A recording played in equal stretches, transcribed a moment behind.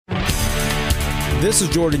This is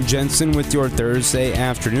Jordan Jensen with your Thursday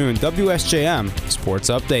afternoon WSJM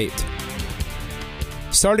Sports Update.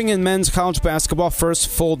 Starting in men's college basketball, first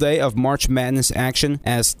full day of March Madness action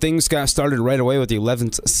as things got started right away with the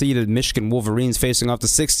 11th-seeded Michigan Wolverines facing off the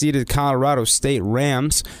 6th-seeded Colorado State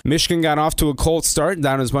Rams. Michigan got off to a cold start,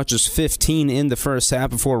 down as much as 15 in the first half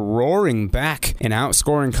before roaring back and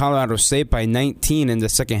outscoring Colorado State by 19 in the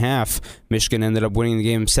second half. Michigan ended up winning the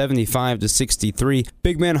game 75-63.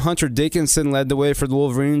 Big man Hunter Dickinson led the way for the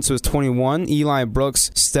Wolverines with 21. Eli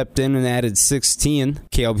Brooks stepped in and added 16.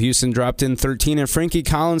 Caleb Houston dropped in 13, and Frankie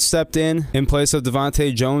Collins stepped in place of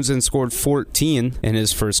Devontae Jones and scored 14 in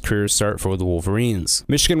his first career start for the Wolverines.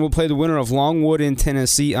 Michigan will play the winner of Longwood in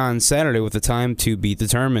Tennessee on Saturday with the time to be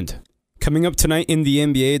determined. Coming up tonight in the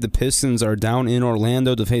NBA, the Pistons are down in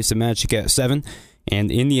Orlando to face the Magic at 7.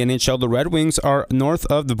 And in the NHL, the Red Wings are north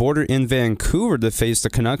of the border in Vancouver to face the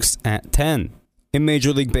Canucks at 10. In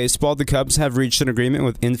Major League Baseball, the Cubs have reached an agreement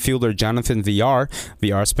with infielder Jonathan Villar.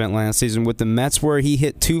 Villar spent last season with the Mets where he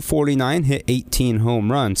hit .249, hit 18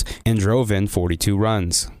 home runs, and drove in 42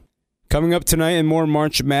 runs. Coming up tonight in more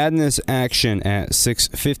March Madness action at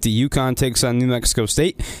 6:50, UConn takes on New Mexico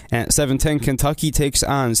State. At 7:10, Kentucky takes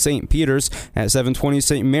on St. Peter's. At 7:20,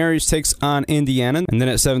 St. Mary's takes on Indiana. And then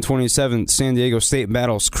at 7:27, San Diego State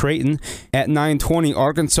battles Creighton. At 9:20,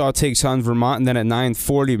 Arkansas takes on Vermont. And then at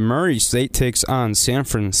 9:40, Murray State takes on San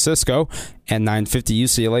Francisco. At 9:50,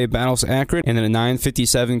 UCLA battles Akron. And then at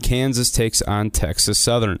 9:57, Kansas takes on Texas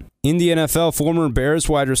Southern. In the NFL, former Bears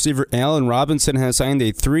wide receiver Allen Robinson has signed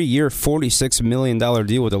a 3-year, $46 million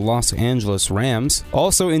deal with the Los Angeles Rams.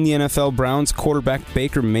 Also in the NFL, Browns quarterback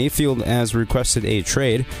Baker Mayfield has requested a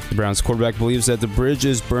trade. The Browns quarterback believes that the bridge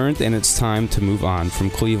is burned and it's time to move on from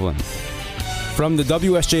Cleveland. From the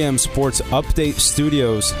WSJM Sports Update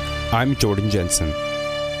Studios, I'm Jordan Jensen.